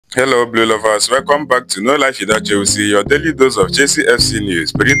Hello, Blue lovers. Welcome back to No Life Without Chelsea, your daily dose of Chelsea FC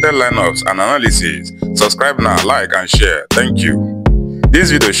news, predicted lineups, and analysis. Subscribe now, like, and share. Thank you.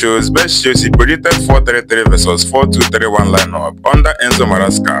 This video shows best Chelsea predicted 4-3-3 versus 4-2-3-1 lineup under Enzo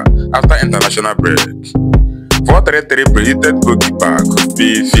Maresca after international break. 4-3-3 predicted goalkeeper could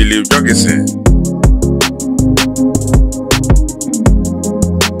be Philip Jorgensen.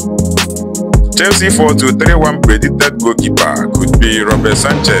 Chelsea 4-2-3-1 predicted goalkeeper could be Robert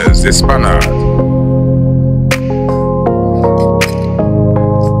Sanchez, the Spaniard.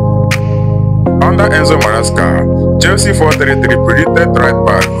 Under Enzo Maresca, Chelsea 4-3-3 predicted right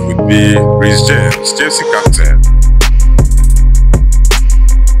back could be Reece James, Chelsea captain.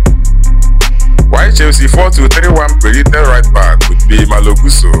 While Chelsea 4-2-3-1 predicted right back could be Malo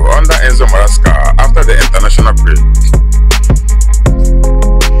Gusto under Enzo Maresca after the international break.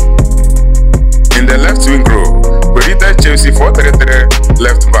 In the left wing row, predicted Chelsea 4-3-3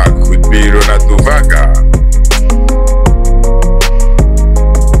 left back could be Ronaldo Varga.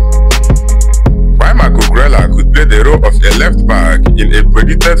 While Marco Grella could play the role of a left back in a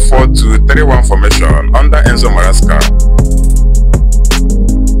predicted 4-2-3-1 formation under Enzo Maresca.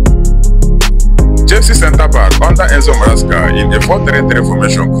 Chelsea centre back under Enzo Maresca in a 4-3-3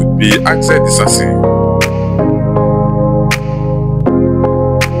 formation could be Axel Disasi.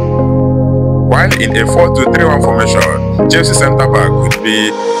 While in a 4-2-3-1 formation, Chelsea centre back could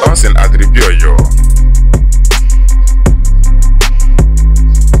be Tosin Adribioyo.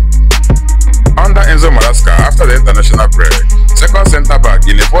 Under Enzo Maresca after the international break, second centre back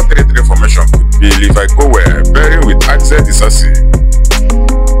in a 4-3-3 formation could be Levi Colwill, pairing with Axel Disasi.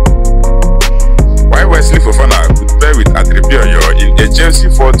 While Wesley Fofana could pair with Adribioyo in a Chelsea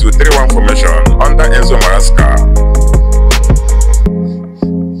 4-2-3-1 formation under Enzo Maresca.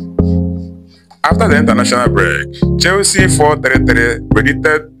 After the international break, Chelsea 4-3-3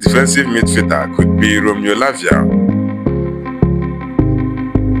 predicted defensive midfielder could be Romeo Lavia.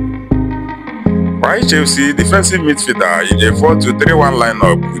 While Chelsea defensive midfielder in a 4-2-3-1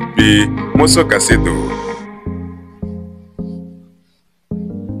 lineup could be Moso Caicedo.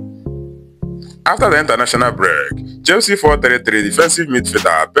 After the international break, Chelsea 4-3-3 defensive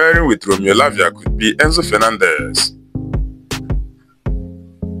midfielder pairing with Romeo Lavia could be Enzo Fernandez.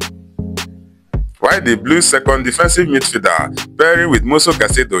 While the Blues' second defensive midfielder pairing with Moso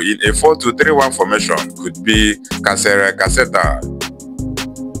Caicedo in a 4-2-3-1 formation could be Casera Caseta.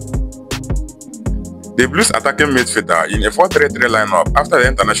 The Blues' attacking midfielder in a 4-3-3 lineup after the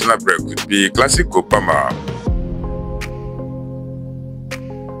international break could be Classico Palmer.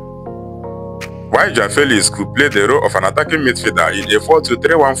 While Joao Felix could play the role of an attacking midfielder in a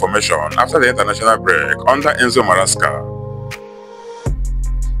 4-2-3-1 formation after the international break under Enzo Maresca.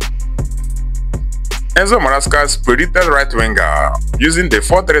 Enzo Maresca's predicted right winger using the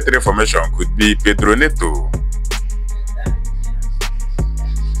 4-3-3 formation could be Pedro Neto.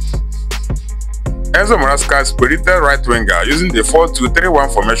 Enzo Maresca's predicted right winger using the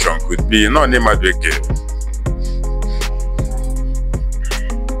 4-2-3-1 formation could be Noni Madueke.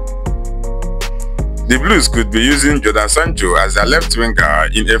 The Blues could be using Jordan Sancho as their left winger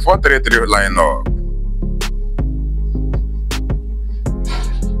in a 4-3-3 lineup.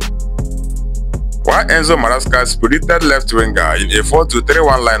 While Enzo Maresca's predicted left winger in a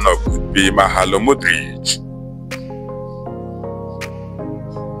 4-2-3-1 lineup could be Mahalo Modric.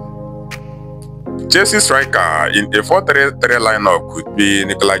 Chelsea striker in a 4-3-3 lineup could be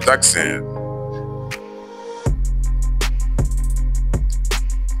Nicolas Jackson.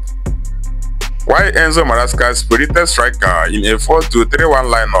 While Enzo Maresca's predicted striker in a 4-2-3-1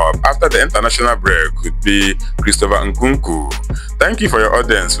 lineup after the international break could be Christopher Nkunku. Thank you for your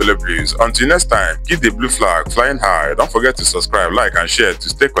audience, fellow Blues. Until next time, keep the blue flag flying high. Don't forget to subscribe, like, and share to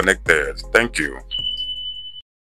stay connected. Thank you.